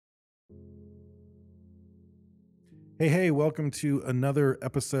Hey, welcome to another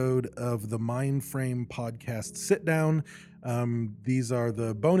episode of the Mindframe Podcast Sit Down. These are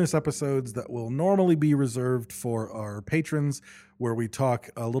the bonus episodes that will normally be reserved for our patrons, where we talk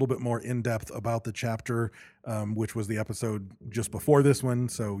a little bit more in depth about the chapter, which was the episode just before this one.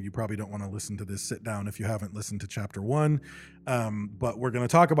 So you probably don't want to listen to this sit down if you haven't listened to chapter one. But we're going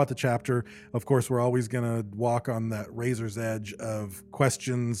to talk about the chapter. Of course, we're always going to walk on that razor's edge of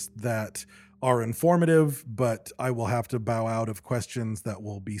questions that are informative, but I will have to bow out of questions that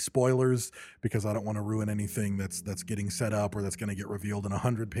will be spoilers because I don't want to ruin anything that's getting set up or that's going to get revealed in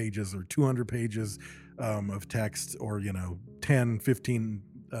 100 pages or 200 pages of text, or 10, 15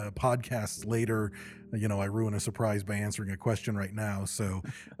 podcasts later, I ruin a surprise by answering a question right now. So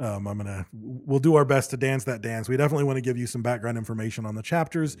we'll do our best to dance that dance. We definitely want to give you some background information on the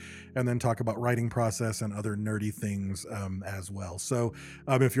chapters and then talk about writing process and other nerdy things as well. So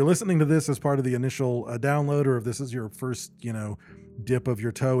if you're listening to this as part of the initial download, or if this is your first, dip of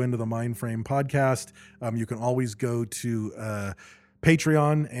your toe into the Mindframe podcast, you can always go to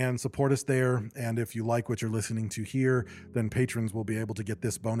Patreon and support us there. And if you like what you're listening to here, then patrons will be able to get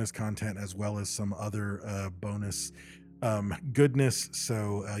this bonus content as well as some other bonus goodness.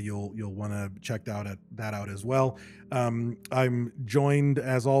 So you'll want to check that out as well. I'm joined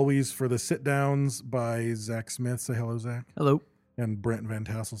as always for the sit downs by Zach Smith. Say hello, Zach. Hello. And Brent Van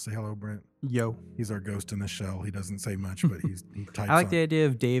Tassel. Say hello, Brent. Yo. He's our ghost in the shell. He doesn't say much, but he types. I like the idea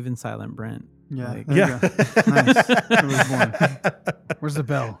of Dave and Silent Brent. Yeah. Yeah. Nice. It was born. Where's the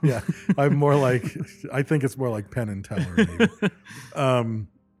bell? Yeah. I think it's more like Penn and Teller, maybe.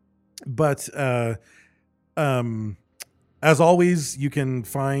 As always, you can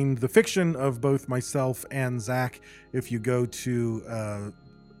find the fiction of both myself and Zach if you go to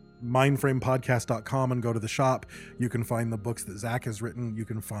mindframepodcast.com and go to the shop. You can find the books that Zach has written. You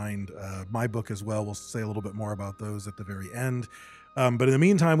can find my book as well. We'll say a little bit more about those at the very end. But in the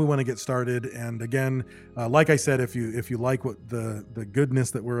meantime, we want to get started. And again, like I said, if you like what the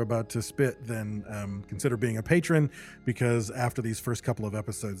goodness that we're about to spit, then consider being a patron, because after these first couple of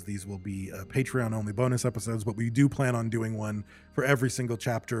episodes, these will be Patreon-only bonus episodes. But we do plan on doing one for every single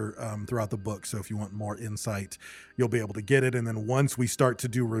chapter throughout the book. So if you want more insight, you'll be able to get it. And then once we start to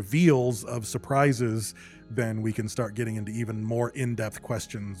do reveals of surprises, then we can start getting into even more in-depth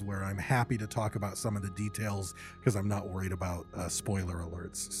questions where I'm happy to talk about some of the details because I'm not worried about spoiler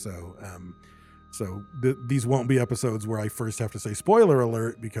alerts. So these won't be episodes where I first have to say spoiler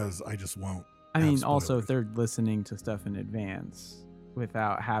alert, because I just won't. I mean, also, if they're listening to stuff in advance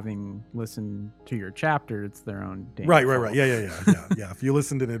without having listened to your chapter, it's their own damn Right. fault. Yeah. If you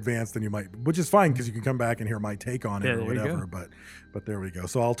listened in advance, then you might, which is fine because you can come back and hear my take on it or there you whatever. But there we go.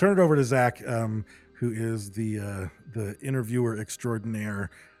 So I'll turn it over to Zach, who is the interviewer extraordinaire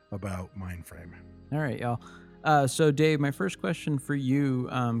about Mindframe. All right, y'all. So Dave, my first question for you,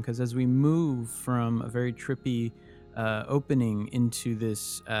 because as we move from a very trippy opening into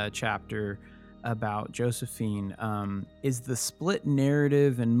this chapter about Josephine, is the split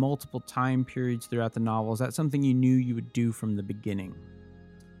narrative and multiple time periods throughout the novel, is that something you knew you would do from the beginning?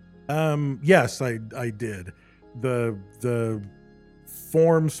 Yes, I did. The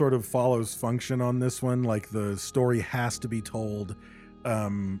form sort of follows function on this one. Like, the story has to be told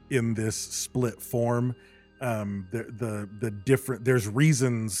in this split form. There's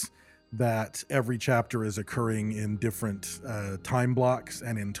reasons that every chapter is occurring in different time blocks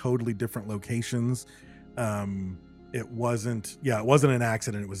and in totally different locations. It wasn't an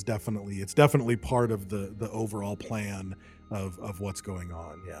accident. It's definitely part of the overall plan of what's going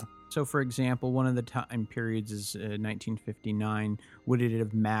on. Yeah. So, for example, one of the time periods is 1959. Would it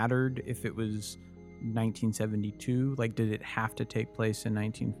have mattered if it was 1972? Like, did it have to take place in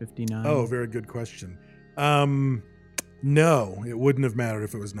 1959? Oh, very good question. No, it wouldn't have mattered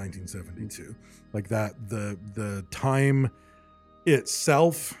if it was 1972. Like that, the time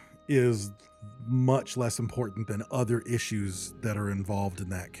itself is much less important than other issues that are involved in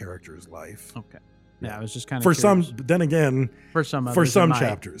that character's life. Okay. Yeah, I was just kind of for curious. some. Then again, for some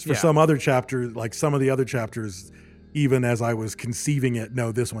chapters, for some other chapters, like some of the other chapters, even as I was conceiving it,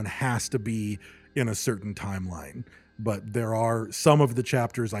 no, this one has to be in a certain timeline. But there are some of the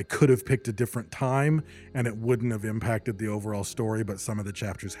chapters I could have picked a different time and it wouldn't have impacted the overall story, but some of the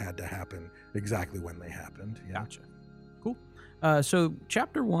chapters had to happen exactly when they happened. Yeah. Gotcha. Cool. So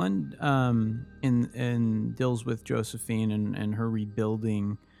chapter 1 in deals with Josephine and her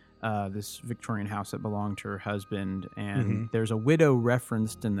rebuilding this Victorian house that belonged to her husband. And there's a widow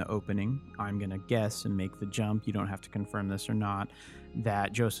referenced in the opening. I'm going to guess and make the jump. You don't have to confirm this or not,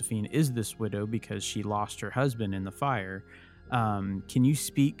 that Josephine is this widow because she lost her husband in the fire. Can you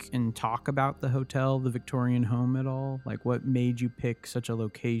speak and talk about the hotel, the Victorian home at all? Like, what made you pick such a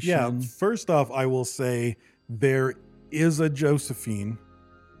location? Yeah, first off, I will say there is a Josephine,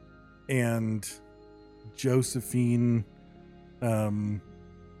 and Josephine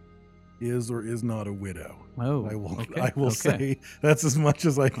is or is not a widow. Oh, I will say that's as much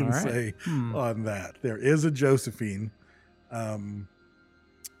as I can say Hmm. on that. There is a Josephine. There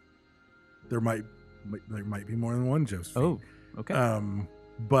might be more than one Josephine. Oh, okay.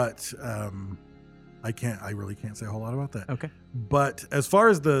 But I really can't say a whole lot about that. Okay. But as far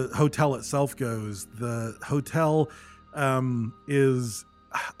as the hotel itself goes, the hotel is,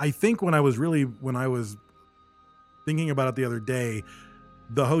 I think when I was thinking about it the other day,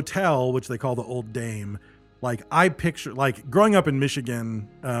 the hotel, which they call the Old Dame, like I picture, like growing up in Michigan,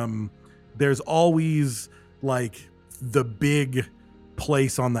 there's always like the big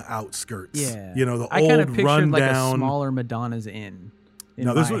place on the outskirts. Yeah. You know, the I kind old of pictured rundown. like a smaller Madonna's Inn in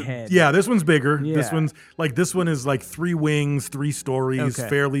my head. Yeah, this one's bigger. This Yeah. one's like, this one is like 3 wings, 3 stories, Okay.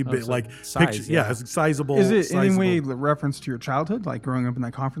 fairly Oh, big. so like size, yeah, it's sizable. Is it any sizable. way reference to your childhood, like growing up in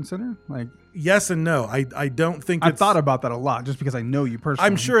that conference center? Like, Yes and no. I don't think I thought about that a lot, just because I know you personally.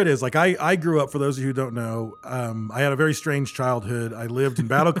 I'm sure it is. Like I grew up, for those of you who don't know, I had a very strange childhood. I lived in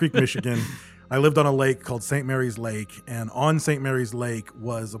Battle Creek, Michigan. I lived on a lake called St. Mary's Lake, and on St. Mary's Lake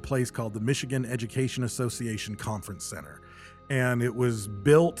was a place called the Michigan Education Association Conference Center. And it was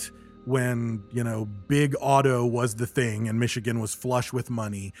built when, you know, big auto was the thing and Michigan was flush with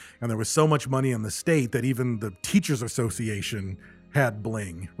money. And there was so much money in the state that even the Teachers Association had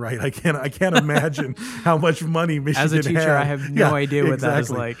bling, right? I can't imagine how much money Michigan As a teacher, had. I have no idea what that is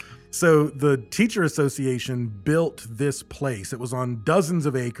exactly. like. So the Teacher Association built this place. It was on dozens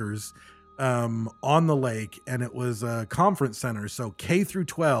of acres on the lake, and it was a conference center. So K through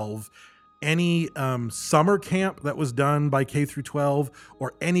 12, any summer camp that was done by K through 12,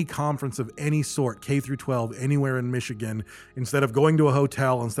 or any conference of any sort, K through 12, anywhere in Michigan, instead of going to a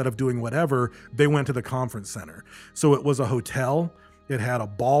hotel, instead of doing whatever, they went to the conference center. So it was a hotel. It had a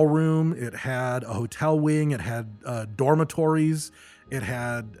ballroom. It had a hotel wing. It had dormitories. It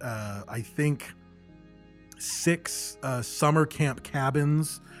had, I think, 6 summer camp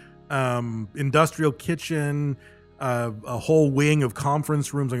cabins, industrial kitchen, a whole wing of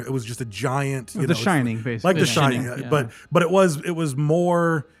conference rooms. Like, it was just a giant, The Shining, basically. like The The Shining. Shining, yeah. But it was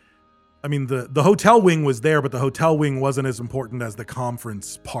more. I mean, the hotel wing was there, but the hotel wing wasn't as important as the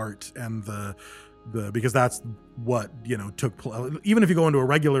conference part and the because that's what, you know, took place. Even if you go into a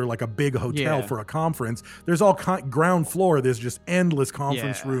regular, like a big hotel Yeah. for a conference, there's all ground floor. There's just endless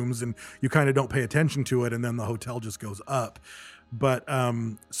conference Yeah. rooms, and you kind of don't pay attention to it, and then the hotel just goes up. But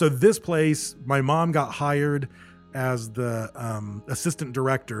so this place, my mom got hired as the assistant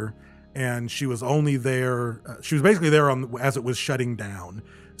director, and she was only there. She was basically there as it was shutting down.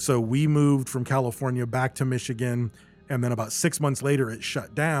 So we moved from California back to Michigan, and then about 6 months later, it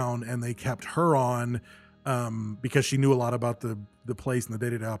shut down, and they kept her on because she knew a lot about the place and the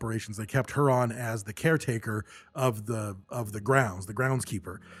day-to-day operations. They kept her on as the caretaker of the grounds, the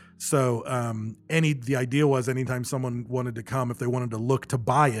groundskeeper. So the idea was anytime someone wanted to come, if they wanted to look to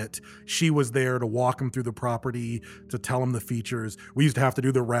buy it, she was there to walk them through the property, to tell them the features. We used to have to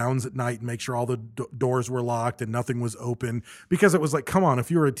do the rounds at night and make sure all the doors were locked and nothing was open, because it was like, come on, if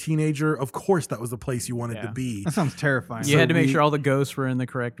you were a teenager, of course that was the place you wanted to Yeah. be. That sounds terrifying. You had to make sure all the ghosts were in the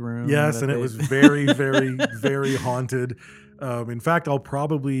correct room. Yes, that and it they- was very, very, very haunted. In fact, I'll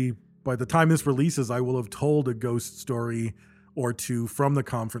probably, by the time this releases, I will have told a ghost story or two from the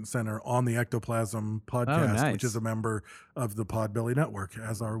conference center on the Ectoplasm podcast, nice. which is a member of the Podbelly Network,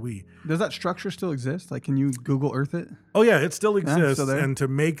 as are we. Does that structure still exist? Like, can you Google Earth it? Oh yeah, it still exists. still there? And to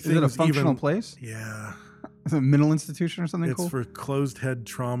make Is things it a functional even, place? yeah, Is it a mental institution or something it's cool? for closed head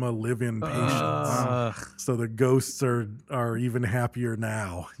trauma live-in patients. Ugh. So the ghosts are even happier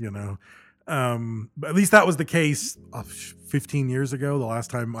now, you know. But at least that was the case 15 years ago. The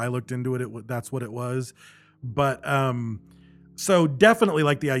last time I looked into it, that's what it was. But so definitely,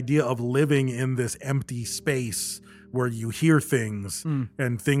 like, the idea of living in this empty space where you hear things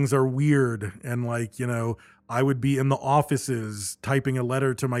and things are weird, and, like, you know, I would be in the offices typing a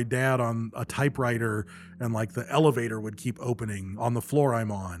letter to my dad on a typewriter, and, like, the elevator would keep opening on the floor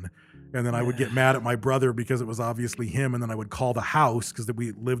I'm on. And then I would get mad at my brother because it was obviously him. And then I would call the house, because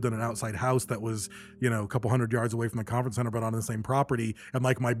we lived in an outside house that was, you know, a couple hundred yards away from the conference center, but on the same property. And,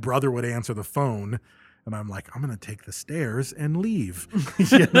 like, my brother would answer the phone, and I'm like, I'm going to take the stairs and leave,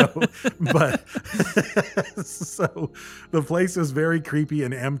 you know. But so the place was very creepy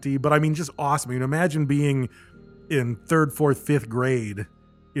and empty, but I mean, just awesome. I mean, imagine being in 3rd, 4th, 5th grade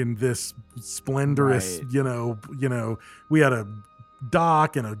in this splendorous, Right. we had a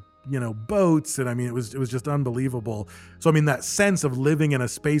dock and boats, and I mean it was just unbelievable. So I mean that sense of living in a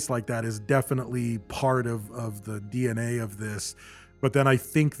space like that is definitely part of the DNA of this. But then I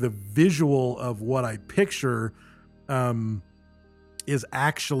think the visual of what I picture is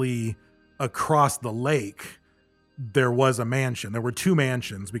actually across the lake. There was a mansion. There were two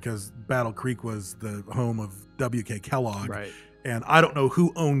mansions because Battle Creek was the home of W.K. Kellogg. Right. And I don't know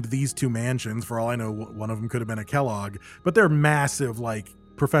who owned these two mansions. For all I know, one of them could have been a Kellogg, but they're massive. Like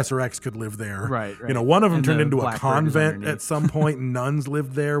Professor X could live there. Right. One of them And turned the into a Blackbird is convent underneath. at some point, and nuns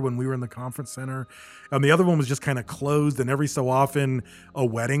lived there when we were in the conference center. And the other one was just kind of closed, and every so often a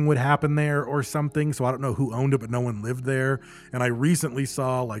wedding would happen there or something. So I don't know who owned it, but no one lived there. And I recently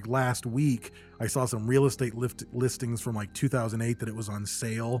saw, like last week, I saw some real estate listings from like 2008 that it was on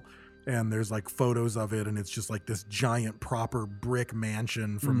sale. And there's like photos of it, and it's just like this giant proper brick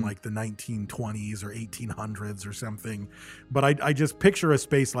mansion from like the 1920s or 1800s or something. But I just picture a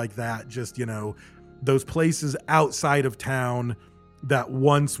space like that, just, those places outside of town that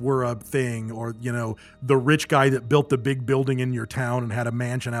once were a thing, or, the rich guy that built the big building in your town and had a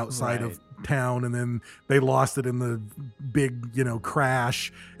mansion outside of town, and then they lost it in the big,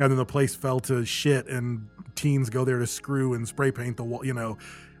 crash, and then the place fell to shit, and teens go there to screw and spray paint the wall,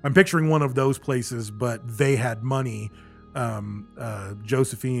 I'm picturing one of those places, but they had money.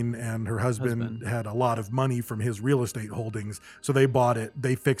 Josephine and her husband had a lot of money from his real estate holdings. So they bought it,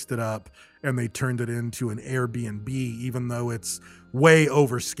 they fixed it up, and they turned it into an Airbnb, even though it's way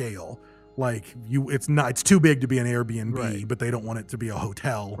over scale. Like it's too big to be an Airbnb, Right. but they don't want it to be a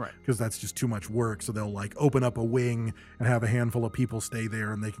hotel Right. because that's just too much work. So they'll like open up a wing and have a handful of people stay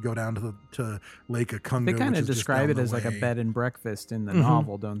there, and they can go down to Lake Acunga. They kind which of is just describe down it the as like a way. bed and breakfast in the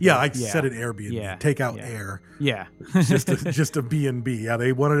novel, don't they? Yeah, I said it Airbnb. Yeah. Take out Yeah. air. Yeah. just a B&B. Yeah,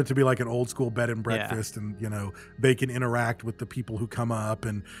 they wanted it to be like an old school bed and breakfast, and they can interact with the people who come up,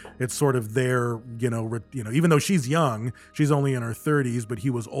 and it's sort of their even though she's young, she's only in her 30s, but he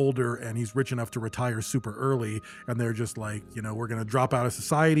was older and he's rich enough to retire super early, and they're just like, we're going to drop out of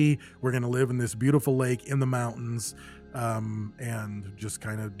society, we're going to live in this beautiful lake in the mountains, and just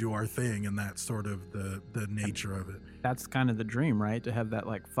kind of do our thing, and that's sort of the nature of it. That's kind of the dream, right? To have that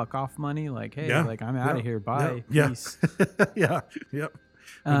like fuck off money, like, hey, Yeah. like I'm out of Yeah. here, bye, Yeah. peace. Yeah, yep.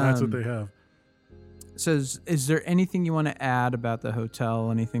 And that's what they have. So is there anything you want to add about the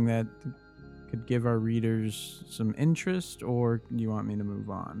hotel? Anything that could give our readers some interest, or do you want me to move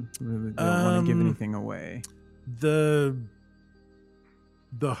on? You don't want to give anything away. The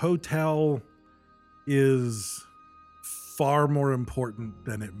hotel is far more important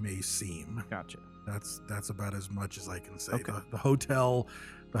than it may seem. Gotcha. That's about as much as I can say. Okay. The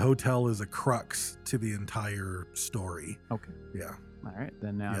hotel is a crux to the entire story. Okay. Yeah. All right.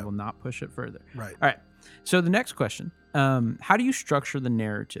 Then I Yeah. will not push it further. Right. All right. So the next question, how do you structure the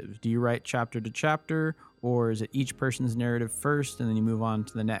narrative? Do you write chapter to chapter, or is it each person's narrative first and then you move on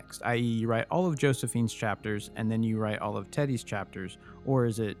to the next? I.e., you write all of Josephine's chapters and then you write all of Teddy's chapters, or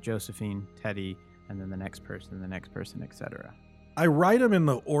is it Josephine, Teddy, and then the next person, etc.? I write them in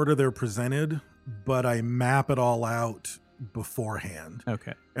the order they're presented, but I map it all out beforehand.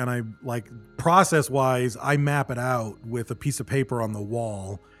 Okay. And I process-wise, I map it out with a piece of paper on the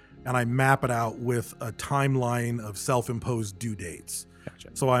wall, and I map it out with a timeline of self-imposed due dates. Gotcha.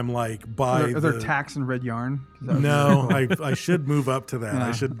 So I'm like, Are there tacks and red yarn? 'Cause that would be No, really cool. I should move up to that. I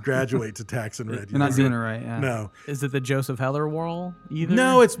Yeah. should graduate to tax and red. You're not doing it right. Yeah. No, Is it the Joseph Heller wall either?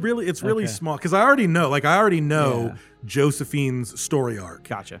 no, it's really Okay. small because I already know. Like I already know Yeah. Josephine's story arc.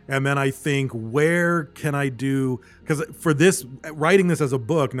 Gotcha. And then I think, where can I do? Because for this, writing this as a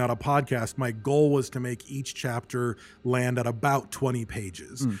book, not a podcast, my goal was to make each chapter land at about 20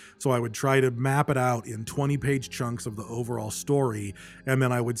 pages. So I would try to map it out in 20-page chunks of the overall story. And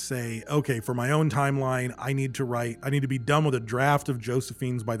then I would say, okay, for my own timeline, I need to be done with a draft of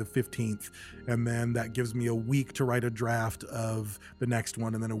Josephine's by the 15th. And then that gives me a week to write a draft of the next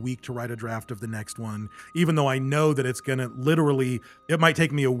one, and then a week to write a draft of the next one. Even though I know that it's going to it might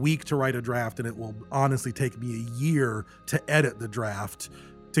take me a week to write a draft, and it will honestly take me a year to edit the draft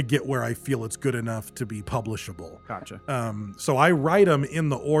to get where I feel it's good enough to be publishable. Gotcha. So I write them in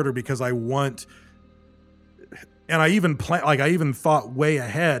the order because I want, and I even thought way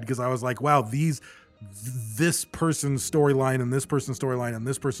ahead because I was like, wow, this person's storyline and this person's storyline and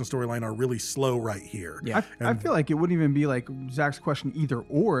this person's storyline are really slow right here. Yeah. I feel like it wouldn't even be like Zach's question either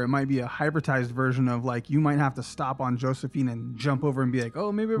or. It might be a hybridized version of like you might have to stop on Josephine and jump over and be like,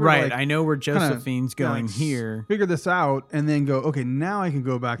 oh, maybe we're Right. like, I know where kinda, Josephine's going here. Figure this out and then go, okay, now I can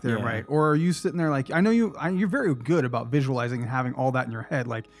go back there, Yeah. right? Or are you sitting there like, I know you're very good about visualizing and having all that in your head.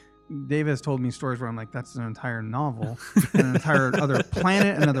 Like Dave has told me stories where I'm like, that's an entire novel, an entire other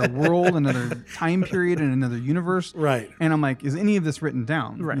planet, another world, another time period, and another universe. Right. And I'm like, is any of this written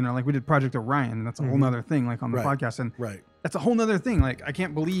down? Right. You know, like we did Project Orion, and that's a whole nother thing, like on the Right. podcast. And Right. that's a whole nother thing. Like, I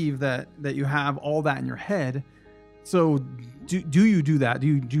can't believe that you have all that in your head. So do you do that? Do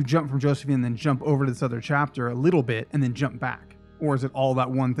you jump from Josephine and then jump over to this other chapter a little bit and then jump back? Or is it all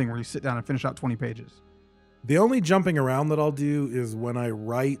that one thing where you sit down and finish out 20 pages? The only jumping around that I'll do is when I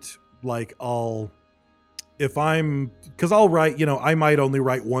write, like I'll write, you know, I might only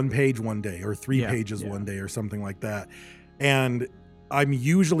write 1 page one day or 3 pages one day or something like that. And I'm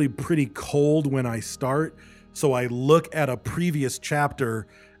usually pretty cold when I start. So I look at a previous chapter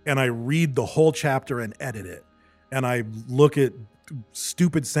and I read the whole chapter and edit it. And I look at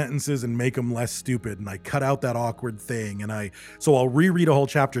stupid sentences and make them less stupid, and I cut out that awkward thing, and so I'll reread a whole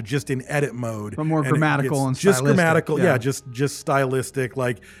chapter just in edit mode, But more and grammatical and just stylistic, grammatical, yeah. just stylistic.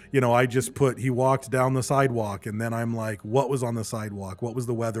 Like, you know, I just put he walked down the sidewalk, and then I'm like, what was on the sidewalk? What was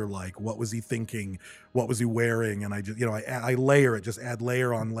the weather like? What was he thinking? What was he wearing? And I just, you know, I layer it, just add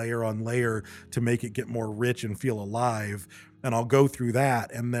layer on layer on layer to make it get more rich and feel alive. And I'll go through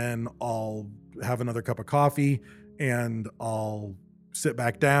that, and then I'll have another cup of coffee, and I'll sit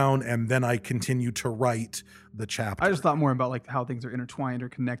back down, and then I continue to write the chapter. I just thought more about like how things are intertwined or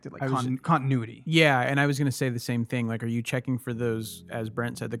connected, like continuity. Yeah, and I was going to say the same thing. Like, are you checking for those, as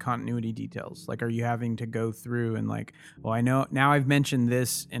Brent said, the continuity details? Like, are you having to go through and like, well, I know now I've mentioned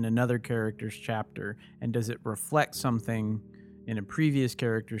this in another character's chapter, and does it reflect something in a previous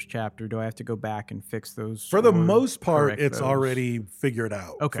character's chapter? Do I have to go back and fix those? For the or most part, correct it's those? already figured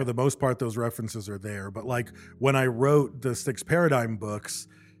out. Okay. For the most part, those references are there. But like when I wrote the 6 Paradigm books,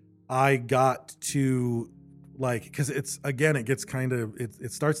 I got to like, because it's, again, it gets kind of,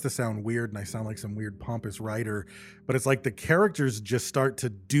 it starts to sound weird, and I sound like some weird pompous writer, but it's like the characters just start to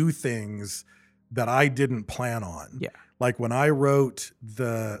do things that I didn't plan on. Yeah. Like when I wrote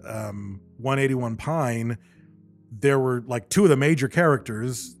the 181 Pine, there were like 2 of the major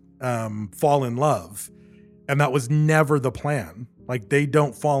characters fall in love, and that was never the plan. Like, they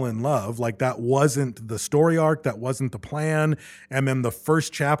don't fall in love. Like, that wasn't the story arc. That wasn't the plan. And then the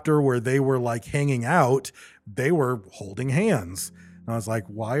first chapter where they were like hanging out, they were holding hands. And I was like,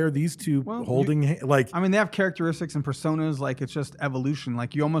 why are these 2 holding like, I mean, they have characteristics and personas. Like, it's just evolution.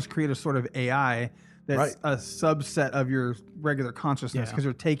 Like, you almost create a sort of AI that's Right. a subset of your regular consciousness because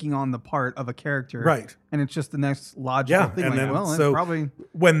you're taking on the part of a character. Right. And it's just the next logical thing. And Like, then, well, so probably.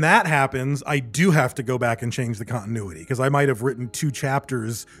 when that happens, I do have to go back and change the continuity, because I might have written 2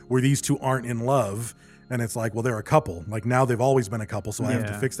 chapters where these 2 aren't in love. And it's like, well, they're a couple. Like, now they've always been a couple, so I have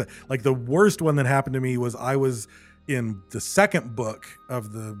to Yeah. fix that. Like, the worst one that happened to me was I was in the second book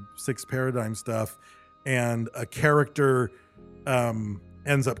of the 6 Paradigm stuff, and a character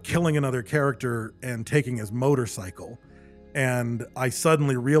ends up killing another character and taking his motorcycle. And I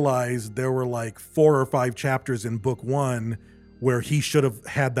suddenly realized there were like 4 or 5 chapters in book 1 where he should have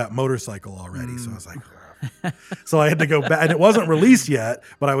had that motorcycle already. So I was like, ugh. So I had to go back, and it wasn't released yet,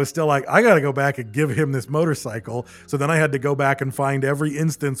 but I was still like, I got to go back and give him this motorcycle. So then I had to go back and find every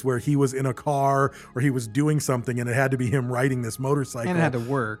instance where he was in a car or he was doing something, and it had to be him riding this motorcycle. And it had to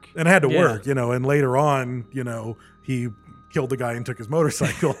work. And it had to Yeah. work, you know, and later on, you know, he killed the guy and took his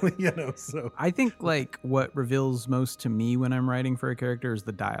motorcycle, you know, so. I think like what reveals most to me when I'm writing for a character is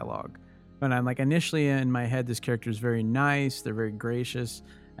the dialogue. When I'm like, initially in my head, this character is very nice, they're very gracious,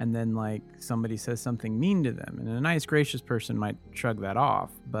 and then like somebody says something mean to them, and a nice, gracious person might shrug that off.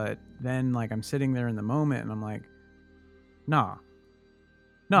 But then like I'm sitting there in the moment, and I'm like, nah.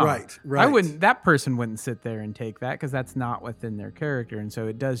 Right. I wouldn't. That person wouldn't sit there and take that, because that's not within their character, and so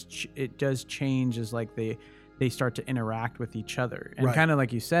it does change as like they start to interact with each other. And Right. kind of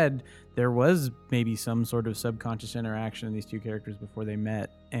like you said, there was maybe some sort of subconscious interaction in these 2 characters before they met,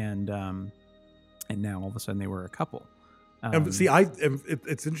 and now all of a sudden they were a couple. And see,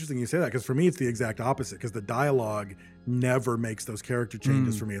 it's interesting you say that, because for me, it's the exact opposite, because the dialogue never makes those character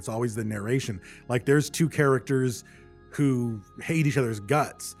changes for me. It's always the narration. Like, there's 2 characters who hate each other's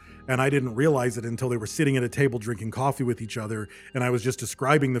guts, and I didn't realize it until they were sitting at a table drinking coffee with each other, and I was just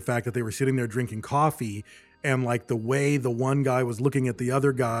describing the fact that they were sitting there drinking coffee, and like the way the one guy was looking at the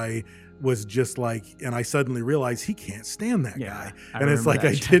other guy, was just like, and I suddenly realized he can't stand that guy. I And it's remember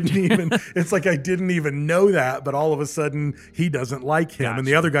like, I didn't even know that, but all of a sudden he doesn't like him. And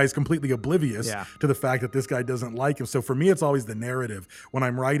the Gotcha. other guy's completely oblivious Yeah. to the fact that this guy doesn't like him. So for me, it's always the narrative. When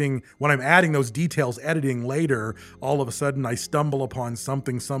I'm adding those details, editing later, all of a sudden I stumble upon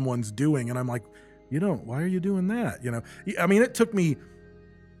something someone's doing. And I'm like, why are you doing that? I mean, it took me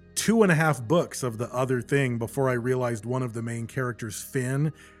 2.5 books of the other thing before I realized one of the main characters,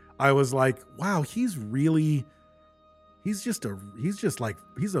 Finn, I was like, wow, he's a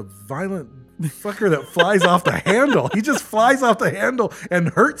violent fucker that flies off the handle. He just flies off the handle and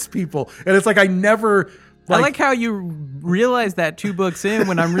hurts people. And it's like, I like how you realize that 2 books in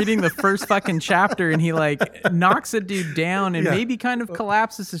when I'm reading the first fucking chapter and he like knocks a dude down and maybe kind of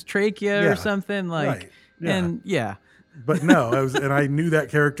collapses his trachea or something like, right. Yeah. and yeah. But no, I knew that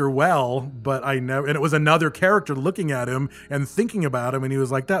character well, but and it was another character looking at him and thinking about him, and he was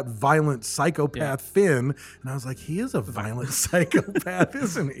like that violent psychopath Finn, and I was like, he is a violent psychopath,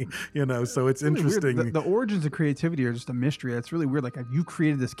 isn't he? So it's interesting. The origins of creativity are just a mystery. It's really weird. Like, you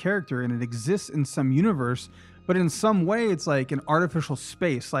created this character and it exists in some universe, but in some way it's like an artificial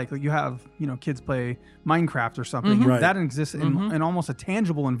space. Like you have, kids play Minecraft or something. Mm-hmm. Right. That exists in almost a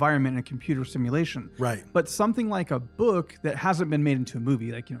tangible environment in a computer simulation. Right. But something like a book that hasn't been made into a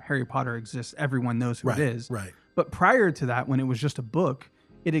movie, like, Harry Potter exists. Everyone knows who it is. Right. But prior to that, when it was just a book,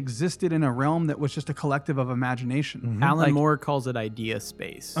 it existed in a realm that was just a collective of imagination. Mm-hmm. Alan Moore calls it idea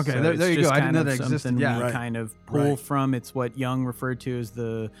space. Okay, So there it's you go. just I didn't kind know of that existed. something Yeah. we Right. kind of pull Right. from. It's what Jung referred to as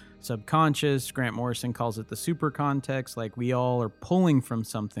the subconscious. Grant Morrison calls it the super context. Like, we all are pulling from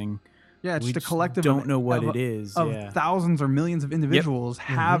something. Yeah, it's We just a just collective. don't know what of- it is. Of Yeah. thousands or millions of individuals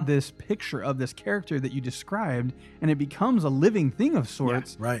Mm-hmm. have this picture of this character that you described, and it becomes a living thing of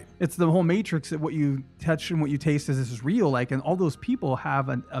sorts. Right. It's the whole matrix that what you touch and what you taste is this is real. Like, and all those people have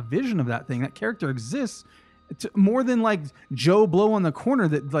a vision of that thing. That character exists. It's more than like Joe Blow on the corner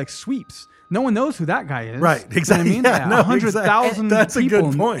that like sweeps. No one knows who that guy is. Right. Exactly. You know what I mean? Yeah, no, 100,000 That's a people.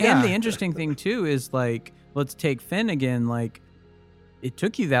 good point. And the interesting thing too is, like, let's take Finn again. Like, it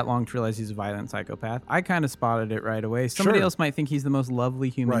took you that long to realize he's a violent psychopath. I kind of spotted it right away. Somebody Sure. else might think he's the most lovely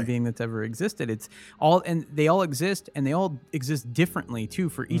human Right. being that's ever existed. It's all, and they all exist, and they all exist differently too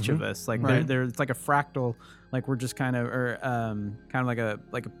for each of us. Like, Right. they're it's like a fractal. Like, we're just kind of, or kind of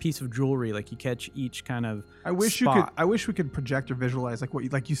like a piece of jewelry. Like, you catch each kind of. I wish spot. I wish we could project or visualize like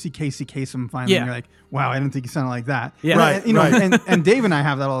what you see Casey Kasem finally. Yeah. And you're like, wow, I didn't think he sounded like that. Yeah. Right, And, right. and Dave and I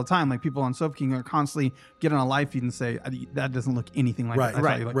have that all the time. Like, people on Soap King are constantly get on a live feed and say that doesn't look anything like Right, that.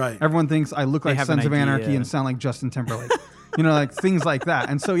 right, Like, right. Everyone thinks I look like have an Sons of Anarchy idea. and sound like Justin Timberlake. Like things like that.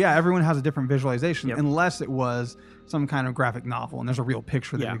 And so yeah, everyone has a different visualization, Yep. unless it was some kind of graphic novel and there's a real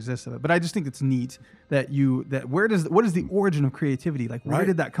picture that Yeah. exists of it. But I just think it's neat that what is the origin of creativity? Like, where Right.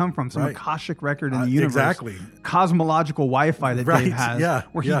 did that come from? Some Right. Akashic record in the universe. Exactly. Cosmological Wi-Fi that Right, Dave has, yeah,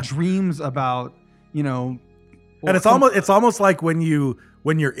 where yeah. he dreams about, And it's almost like when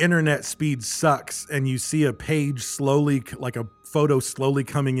your internet speed sucks and you see a page slowly, like a photo slowly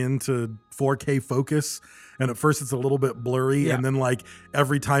coming into 4K focus, and at first it's a little bit blurry, Yeah. and then like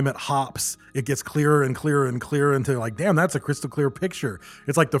every time it hops, it gets clearer and clearer and clearer until like, damn, that's a crystal clear picture.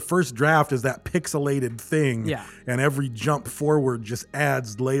 It's like the first draft is that pixelated thing, Yeah. and every jump forward just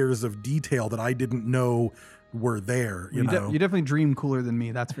adds layers of detail that I didn't know were there. You know, you definitely dream cooler than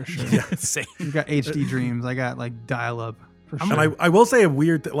me, that's for sure. Same. You got HD dreams. I got like dial-up for sure. And I will say a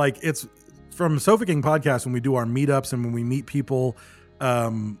weird, like, it's from Sofa King podcast when we do our meetups and when we meet people,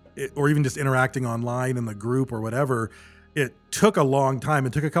 or even just interacting online in the group or whatever. It took a long time.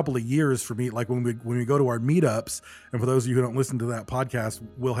 It took a couple of years for me. Like when we go to our meetups, and for those of you who don't listen to that podcast,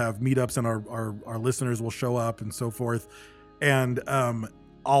 we'll have meetups and our listeners will show up and so forth. And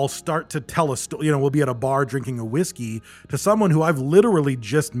I'll start to tell a story. We'll be at a bar drinking a whiskey to someone who I've literally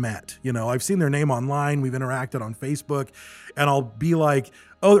just met. I've seen their name online. We've interacted on Facebook, and I'll be like,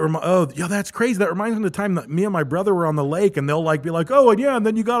 oh, yeah, that's crazy. That reminds me of the time that me and my brother were on the lake, and they'll like be like, oh, and yeah, and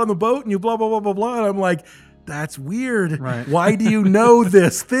then you got on the boat and you blah, blah, blah, blah, blah. And I'm like, that's weird. Right. Why do you know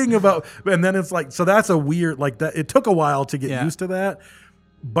this thing about, and then it's like, so that's a weird, like that. It took a while to get Yeah. used to that,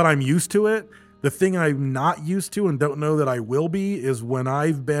 but I'm used to it. The thing I'm not used to and don't know that I will be is when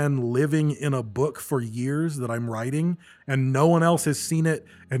I've been living in a book for years that I'm writing and no one else has seen it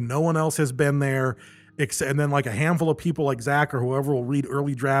and no one else has been there. And then like a handful of people like Zach or whoever will read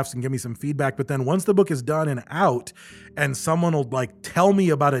early drafts and give me some feedback. But then once the book is done and out and someone will like tell me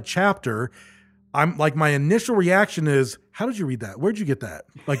about a chapter, I'm like, my initial reaction is, how did you read that? Where'd you get that?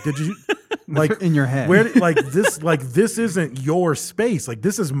 Like, did you, Like in your head. This isn't your space. Like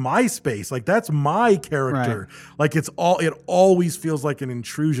this is my space. Like that's my character. Right. Like it always feels like an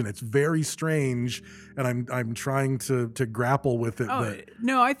intrusion. It's very strange, and I'm trying to grapple with it. But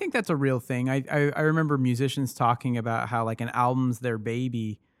No, I think that's a real thing. I remember musicians talking about how like an album's their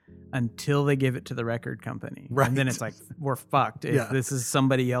baby until they give it to the record company. Right. And then it's like, we're fucked. If this is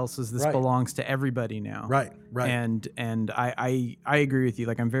somebody else's, this belongs to everybody now. Right. And I agree with you.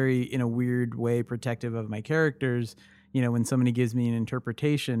 Like I'm very, in a weird way, protective of my characters. You know, when somebody gives me an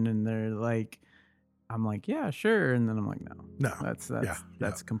interpretation and they're like, I'm like, yeah, sure. And then I'm like, no,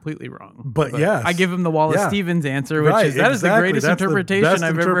 that's completely wrong. But yes. I give him the Wallace Stevens answer, which is, that is the greatest interpretation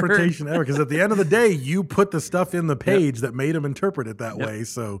I've ever heard. Because at the end of the day, you put the stuff in the page that made him interpret it that way.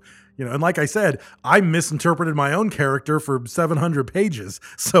 So, you know, and like I said, I misinterpreted my own character for 700 pages.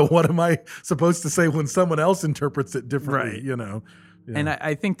 So what am I supposed to say when someone else interprets it differently, you know? Yeah. And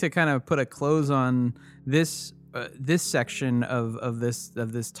I think to kind of put a close on this section of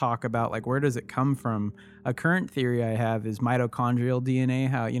this talk about like where does it come from, a current theory I have is mitochondrial DNA.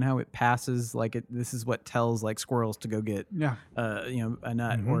 How it passes, like this is what tells like squirrels to go get a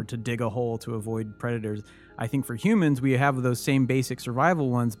nut or to dig a hole to avoid predators. I think for humans we have those same basic survival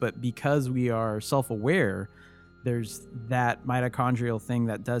ones, but because we are self-aware, there's that mitochondrial thing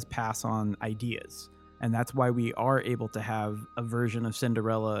that does pass on ideas. And that's why we are able to have a version of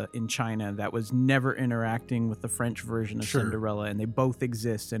Cinderella in China that was never interacting with the French version of Cinderella, and they both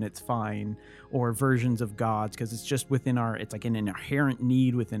exist and it's fine. Or versions of gods, because it's just within it's like an inherent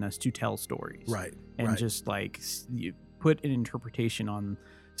need within us to tell stories. Right. And just like you put an interpretation on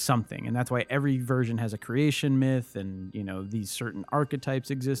something. And that's why every version has a creation myth, and, you know, these certain archetypes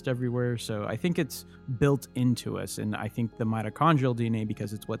exist everywhere. So I think it's built into us. And I think the mitochondrial DNA,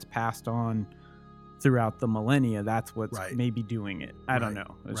 because it's what's passed on throughout the millennia, that's what's maybe doing it. I don't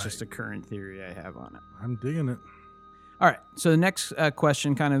know. It's just a current theory I have on it. I'm digging it. All right. So the next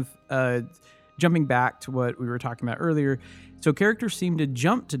question, kind of jumping back to what we were talking about earlier. So characters seem to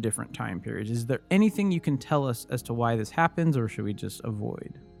jump to different time periods. Is there anything you can tell us as to why this happens, or should we just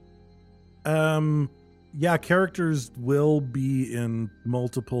avoid? Yeah, characters will be in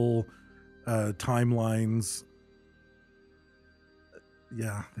multiple timelines.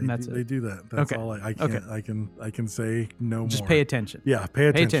 Yeah, they do that. That's all I can't. I can say no more. Just pay attention. Yeah, pay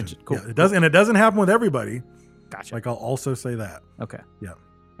attention. Pay attention. Cool. Yeah, it doesn't happen with everybody. Gotcha. Like I'll also say that. Okay. Yeah.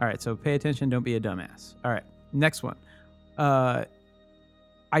 All right. So pay attention. Don't be a dumbass. All right. Next one.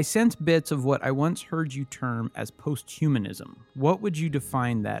 I sense bits of what I once heard you term as posthumanism. What would you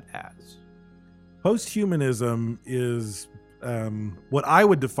define that as? Posthumanism is what I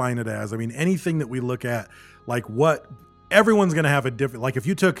would define it as. I mean, anything that we look at, like what everyone's going to have a different, like if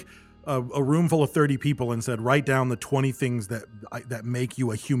you took a room full of 30 people and said, write down the 20 things that make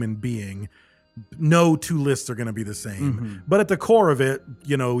you a human being, no two lists are going to be the same. Mm-hmm. But at the core of it,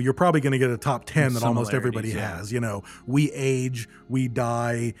 you know, you're probably going to get a top 10 that almost everybody has. You know, we age, we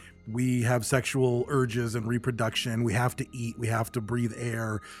die, we have sexual urges and reproduction, we have to eat, we have to breathe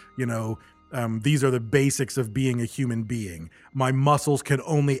air, you know. These are the basics of being a human being. My muscles can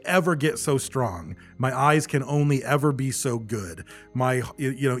only ever get so strong. My eyes can only ever be so good.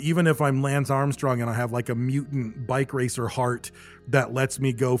 Even if I'm Lance Armstrong and I have like a mutant bike racer heart that lets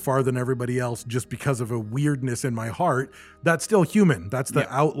me go farther than everybody else just because of a weirdness in my heart, that's still human. That's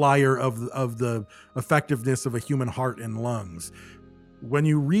the outlier of the effectiveness of a human heart and lungs. When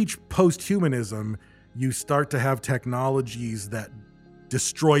you reach posthumanism, you start to have technologies that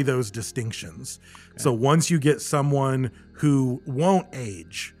destroy those distinctions. Okay. So once you get someone who won't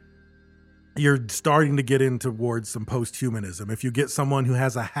age, you're starting to get in towards some posthumanism. If you get someone who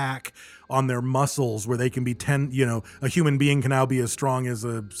has a hack on their muscles where they can be a human being can now be as strong as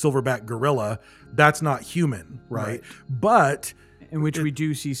a silverback gorilla, that's not human, right? But in which we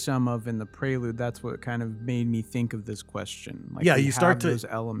do see some of in the prelude. That's what kind of made me think of this question. Like you start to those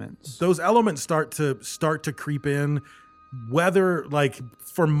elements. Those elements start to creep in. Whether, like,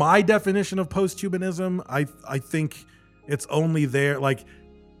 for my definition of posthumanism, I think it's only there, like,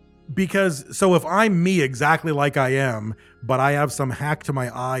 because, so if I'm me exactly like I am, but I have some hack to my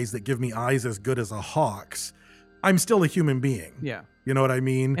eyes that give me eyes as good as a hawk's, I'm still a human being. Yeah. You know what I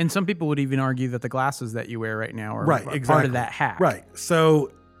mean? And some people would even argue that the glasses that you wear right now are exactly. part of that hack. Right.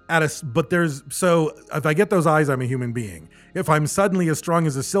 So if I get those eyes, I'm a human being. If I'm suddenly as strong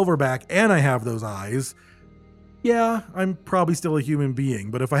as a silverback and I have those eyes, yeah, I'm probably still a human being.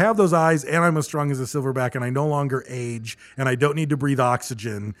 But if I have those eyes and I'm as strong as a silverback and I no longer age and I don't need to breathe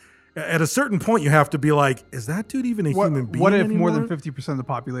oxygen at a certain point, you have to be like, is that dude even a human being What if anymore? more than 50% of the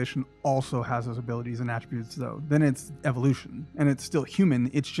population also has those abilities and attributes, though? Then it's evolution, and it's still human.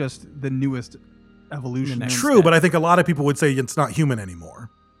 It's just the newest evolution. The next True, step. but I think a lot of people would say it's not human anymore.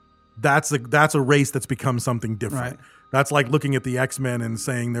 That's a race that's become something different. Right. That's like looking at the X-Men and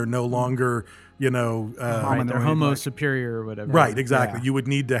saying they're no longer, Right, Hominoid, they're Homo like- superior or whatever. right, exactly. Yeah. You would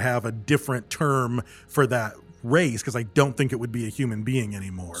need to have a different term for that race because I don't think it would be a human being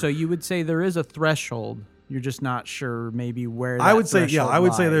anymore. So you would say there is a threshold. You're just not sure maybe where that I would say, threshold I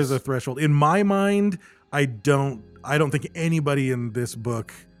would say there's a lies. threshold. In my mind, I don't think anybody in this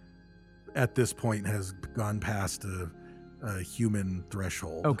book at this point has gone past a human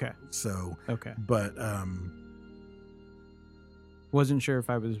threshold. Okay. So, Okay. but Wasn't sure if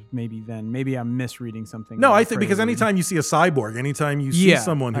I was maybe I'm misreading something. no, in I the think because phrasing. anytime you see a cyborg, anytime you see Yeah,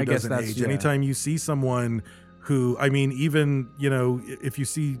 someone who I guess doesn't that's- age, yeah. anytime you see someone who, I mean, even, if you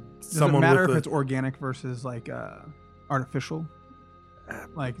see Does someone it matter with if it's organic versus like artificial?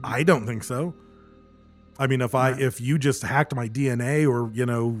 Like I don't think so. I mean, if you just hacked my DNA or,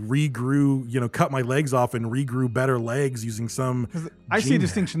 regrew, cut my legs off and regrew better legs using some 'cause I see a gene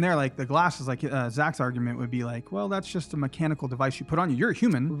distinction there. Like the glasses, like Zach's argument would be like, well, that's just a mechanical device you put on you. You're a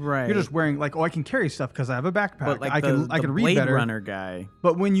human. Right. You're just wearing like, oh, I can carry stuff because I have a backpack. But like I can read Blade better. Runner guy.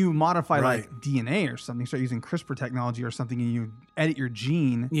 But when you modify Right. like DNA or something, start using CRISPR technology or something, and you edit your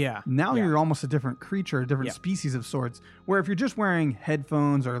gene, Yeah. now yeah. you're almost a different creature, a different Yeah. species of sorts. Where if you're just wearing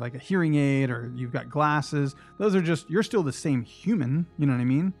headphones or like a hearing aid or you've got glasses, those are you're still the same human. You know what I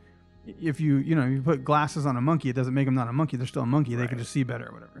mean? If you put glasses on a monkey, it doesn't make them not a monkey. They're still a monkey. They can just see better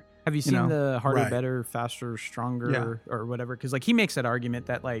or whatever. Have you seen the harder, Right. better, faster, stronger, Yeah. or whatever? Because like he makes that argument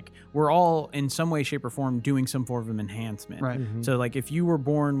that like we're all in some way, shape, or form doing some form of enhancement. Right. So like if you were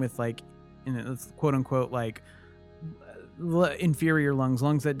born with like, quote unquote, like inferior lungs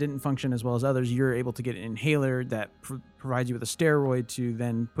that didn't function as well as others, you're able to get an inhaler that provides you with a steroid to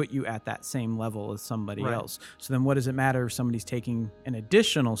then put you at that same level as somebody Right. else. So then what does it matter if somebody's taking an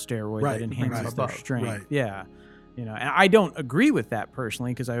additional steroid Right, that enhances right. their Above. strength? Right. Yeah. And I don't agree with that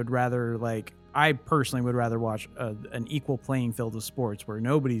personally because I personally would rather watch an equal playing field of sports where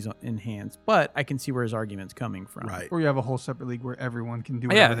nobody's enhanced, but I can see where his argument's coming from. right. Or you have a whole separate league where everyone can do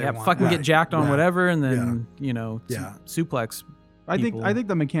Yeah, whatever they want. fucking Right, get jacked on right. whatever and then, Yeah. suplex. I people. think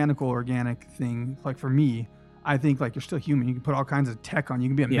the mechanical organic thing, like for me, I think like you're still human. You can put all kinds of tech on. You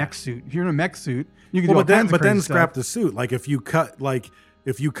can be a Yeah. mech suit. If you're in a mech suit, you can Well, do all kinds of but then crazy scrap stuff. the suit. Like if you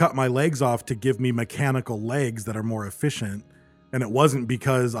cut my legs off to give me mechanical legs that are more efficient, and it wasn't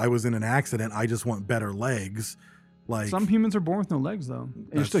because I was in an accident, I just want better legs. Like Some humans are born with no legs, though. And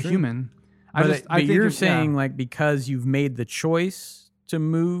you're That's still true. human. But, I think you're if- saying yeah. like because you've made the choice to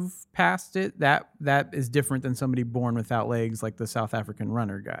move past it, that is different than somebody born without legs, like the South African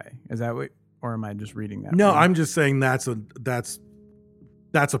runner guy. Is that what, or am I just reading that? no, wrong? I'm just saying that's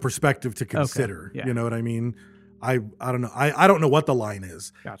a perspective to consider. yeah. You know what I mean? I don't know. I don't know what the line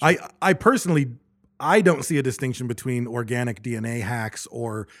is. Gotcha. I personally I don't see a distinction between organic DNA hacks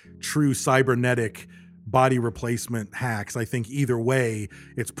or true cybernetic body replacement hacks. I think either way,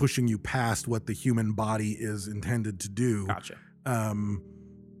 it's pushing you past what the human body is intended to do. Gotcha.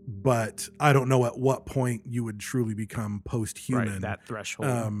 But I don't know at what point you would truly become post-human. Right, that threshold.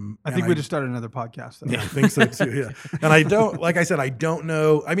 I think we just started another podcast. Though. Yeah, I think so too. Yeah. And I don't, like I said, I don't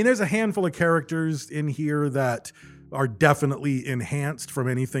know. I mean, there's a handful of characters in here that are definitely enhanced from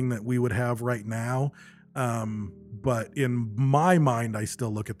anything that we would have right now. But in my mind, I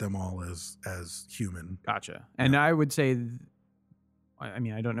still look at them all as human. Gotcha. And I would say, I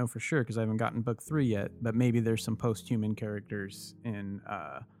mean, I don't know for sure because I haven't gotten book 3 yet, but maybe there's some post-human characters in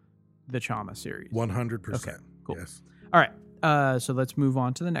the Chama series. 100%. Okay, cool. Yes. All right. So let's move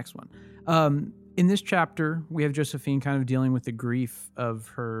on to the next one. In this chapter, we have Josephine kind of dealing with the grief of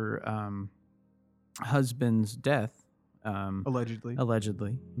her husband's death. Allegedly.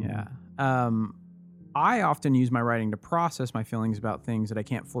 Allegedly, yeah. I often use my writing to process my feelings about things that I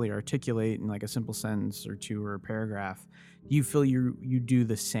can't fully articulate in like a simple sentence or two or a paragraph. Do you feel you do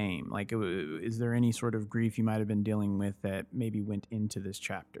the same? Like, is there any sort of grief you might have been dealing with that maybe went into this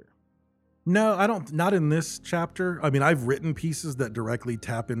chapter? No, I don't. Not in this chapter. I mean, I've written pieces that directly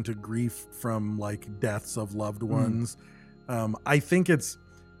tap into grief from like deaths of loved ones. I think it's,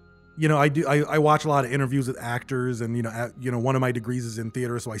 I watch a lot of interviews with actors, and one of my degrees is in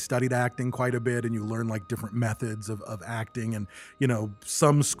theater, so I studied acting quite a bit, and you learn like different methods of acting, and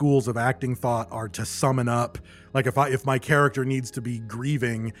some schools of acting thought are to summon up. Like if my character needs to be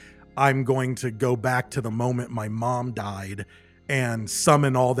grieving, I'm going to go back to the moment my mom died and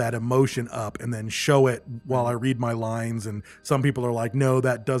summon all that emotion up and then show it while I read my lines. And some people are like, no,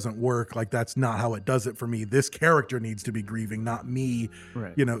 that doesn't work. Like, that's not how it does it for me. This character needs to be grieving, not me.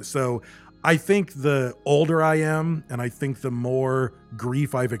 Right. You know, so I think the older I am, and I think the more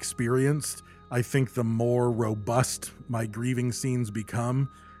grief I've experienced, I think the more robust my grieving scenes become,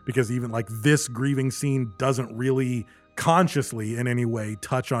 because even like this grieving scene doesn't really consciously in any way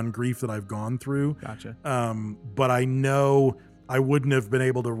touch on grief that I've gone through. Gotcha. But I know I wouldn't have been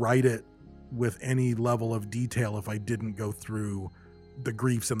able to write it with any level of detail if I didn't go through the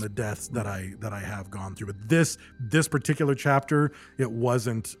griefs and the deaths that I have gone through. But this particular chapter, it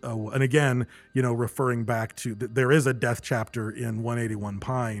wasn't. And again, you know, referring back to there is a death chapter in 181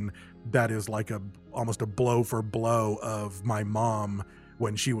 Pine that is like almost a blow for blow of my mom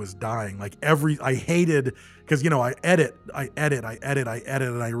when she was dying. Like I hated, because, you know, I edit, and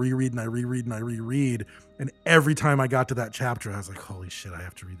I reread and I reread and I reread. And every time I got to that chapter, I was like, holy shit, I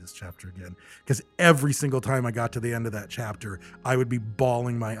have to read this chapter again. Because every single time I got to the end of that chapter, I would be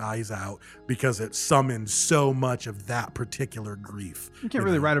bawling my eyes out because it summoned so much of that particular grief. You can't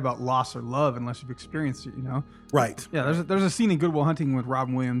really write about loss or love unless you've experienced it, you know? Right. Yeah, there's a scene in Good Will Hunting with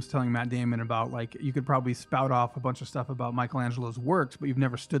Robin Williams telling Matt Damon about, like, you could probably spout off a bunch of stuff about Michelangelo's works, but you've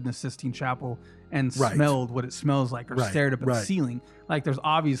never stood in the Sistine Chapel and smelled what it smells like, or stared up at the ceiling. Like, there's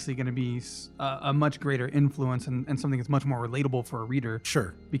obviously going to be a much greater influence and something that's much more relatable for a reader.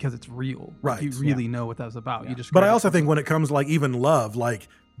 Sure. Because it's real. Right. Like, you really know what that was about. You just. But I also think when it comes like even love, like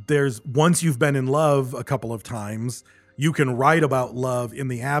once you've been in love a couple of times, you can write about love in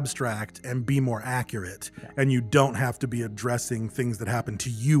the abstract and be more accurate. And you don't have to be addressing things that happened to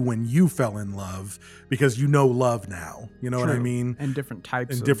you when you fell in love, because you know love now. You know what I mean? And different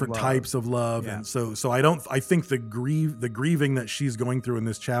types of love. Yeah. And so I think the grieving that she's going through in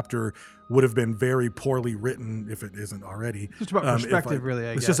this chapter would have been very poorly written if it isn't already. It's just about perspective, really,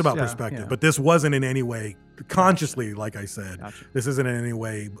 I guess. It's just about perspective. But this wasn't in any way consciously, like I said. Gotcha. This isn't in any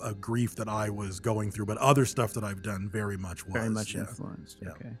way a grief that I was going through, but other stuff that I've done very much was. Very much influenced. Yeah.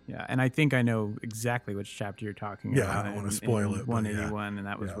 Okay. Yeah. And I think I know exactly which chapter you're talking about. Yeah, I don't want to spoil it. 181, and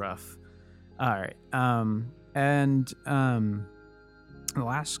that was rough. All right. The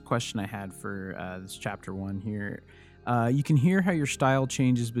last question I had for this chapter 1 here. You can hear how your style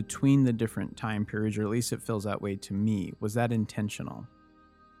changes between the different time periods, or at least it feels that way to me. Was that intentional?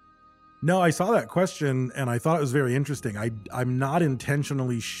 No, I saw that question and I thought it was very interesting. I'm not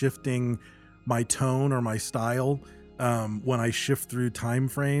intentionally shifting my tone or my style when I shift through time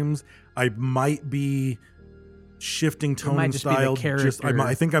frames. I might be shifting tone and style.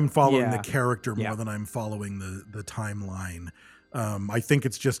 I think I'm following the character more than I'm following the timeline. I think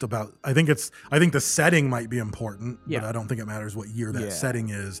it's just about. I think the setting might be important, but I don't think it matters what year that setting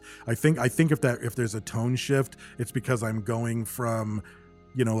is. I think if there's a tone shift, it's because I'm going from,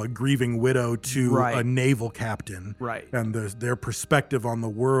 you know, a grieving widow to a naval captain, and their perspective on the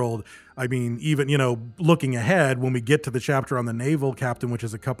world. I mean, even, you know, looking ahead, when we get to the chapter on the naval captain, which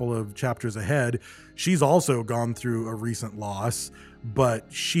is a couple of chapters ahead, she's also gone through a recent loss,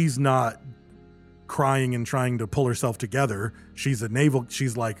 but she's not crying and trying to pull herself together. She's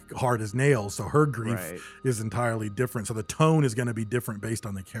like hard as nails, so her grief is entirely different. So the tone is going to be different based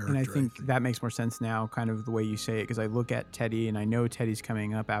on the character. And I think that makes more sense now, kind of the way you say it, because I look at Teddy and I know Teddy's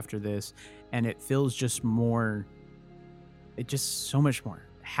coming up after this, and it feels just so much more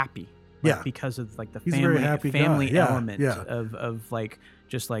happy. Like, because of like the family element of like,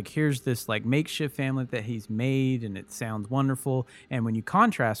 just like, here's this like makeshift family that he's made and it sounds wonderful. And when you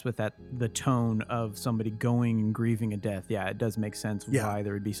contrast with that, the tone of somebody going and grieving a death, it does make sense why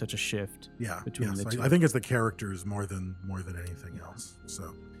there would be such a shift between the two. I think it's the characters more than anything else.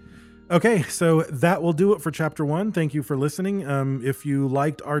 So. Okay, so that will do it for chapter 1. Thank you for listening. If you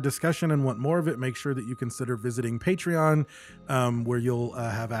liked our discussion and want more of it, make sure that you consider visiting Patreon, where you'll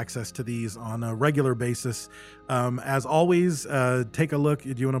have access to these on a regular basis. As always, take a look.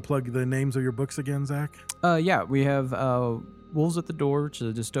 Do you want to plug the names of your books again, Zach? We have Wolves at the Door, which is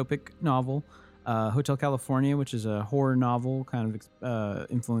a dystopic novel. Hotel California, which is a horror novel, kind of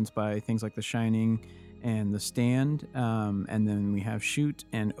influenced by things like The Shining and The Stand, and then we have Shoot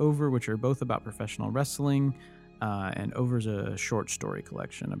and Over, which are both about professional wrestling, and Over's a short story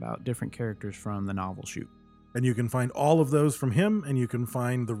collection about different characters from the novel Shoot. And you can find all of those from him, and you can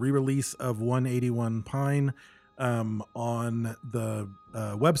find the re-release of 181 Pine on the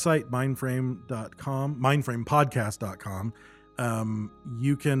website mindframe.com, mindframepodcast.com.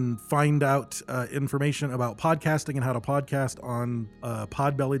 You can find out information about podcasting and how to podcast on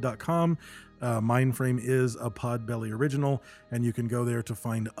podbelly.com. Mindframe is a Podbelly original, and you can go there to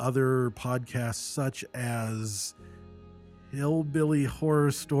find other podcasts such as hillbilly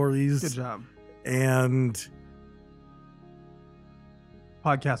horror stories. Good job. And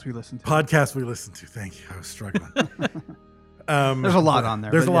Podcasts we listen to. Thank you. I was struggling. There's a lot on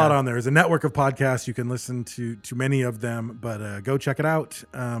there. There's but a lot yeah. on there. There's a network of podcasts. You can listen to many of them, but go check it out.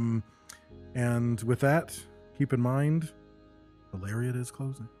 And with that, keep in mind, the Lariat is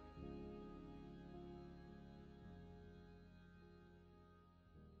closing.